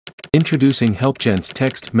Introducing HelpGent's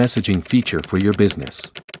text messaging feature for your business.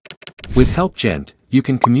 With HelpGent, you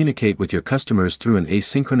can communicate with your customers through an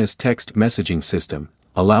asynchronous text messaging system,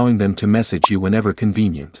 allowing them to message you whenever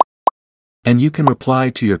convenient. And you can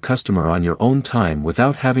reply to your customer on your own time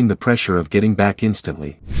without having the pressure of getting back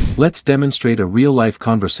instantly. Let's demonstrate a real-life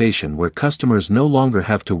conversation where customers no longer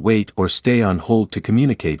have to wait or stay on hold to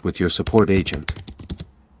communicate with your support agent.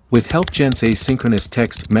 With HelpGent's asynchronous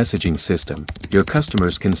text messaging system, your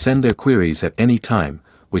customers can send their queries at any time,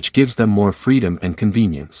 which gives them more freedom and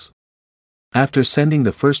convenience. After sending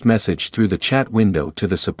the first message through the chat window to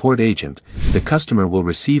the support agent, the customer will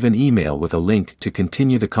receive an email with a link to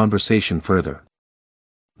continue the conversation further.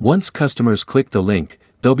 Once customers click the link,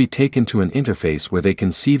 they'll be taken to an interface where they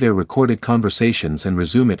can see their recorded conversations and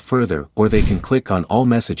resume it further, or they can click on all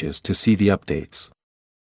messages to see the updates.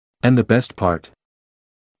 And the best part?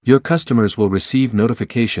 Your customers will receive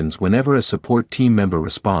notifications whenever a support team member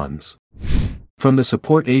responds. From the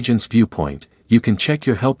support agent's viewpoint, you can check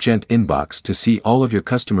your HelpGent inbox to see all of your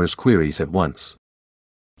customers' queries at once.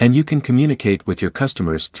 And you can communicate with your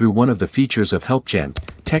customers through one of the features of HelpGent,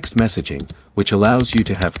 text messaging, which allows you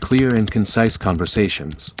to have clear and concise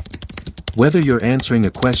conversations. Whether you're answering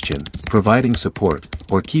a question, providing support,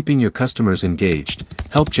 or keeping your customers engaged,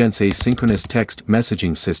 HelpGent's asynchronous text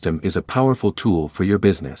messaging system is a powerful tool for your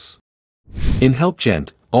business. In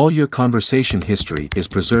HelpGent, all your conversation history is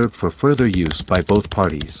preserved for further use by both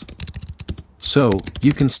parties. So,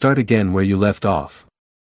 you can start again where you left off.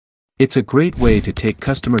 It's a great way to take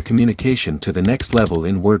customer communication to the next level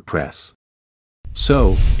in WordPress.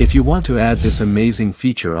 So, if you want to add this amazing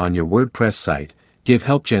feature on your WordPress site, give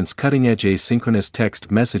HelpGent's cutting-edge asynchronous text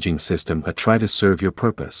messaging system a try to serve your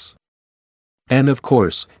purpose. And of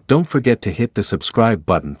course, don't forget to hit the subscribe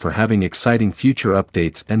button for having exciting future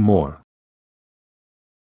updates and more.